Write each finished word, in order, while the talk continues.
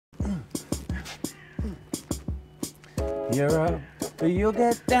You're up, but you'll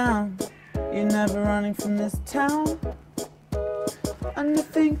get down. You're never running from this town. And you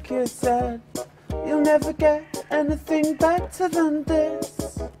think you're sad. You'll never get anything better than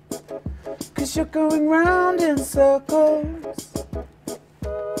this. 'Cause you're going round in circles.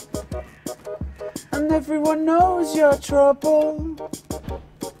 And everyone knows your trouble.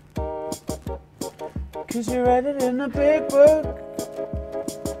 'Cause you read it in a big book.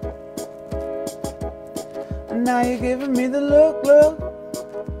 And now you're giving me the look.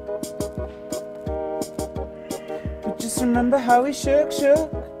 But just remember how he shook.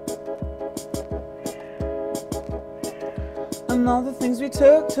 And all the things we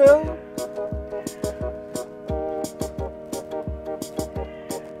took.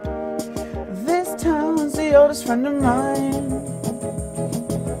 This town's the oldest friend of mine.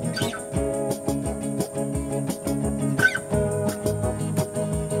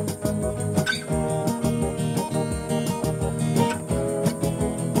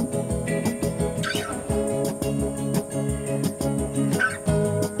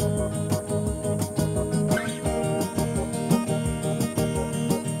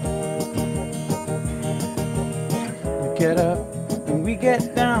 Get up and we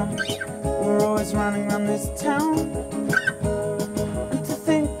get down. We're always running around this town. And to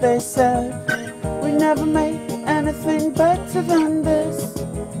think they said we never made anything better than this.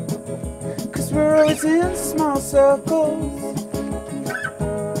 'Cause we're always in small circles.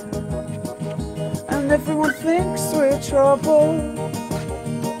 And everyone thinks we're trouble.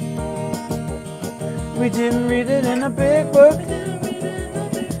 We didn't read it in a big book.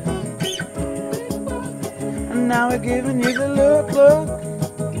 Now we're giving you the look.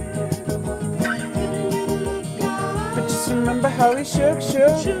 But just remember how he shook.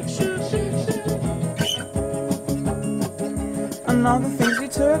 And all the things we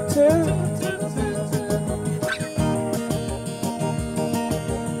took.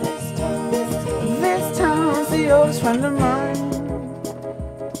 This town's the oldest friend of mine.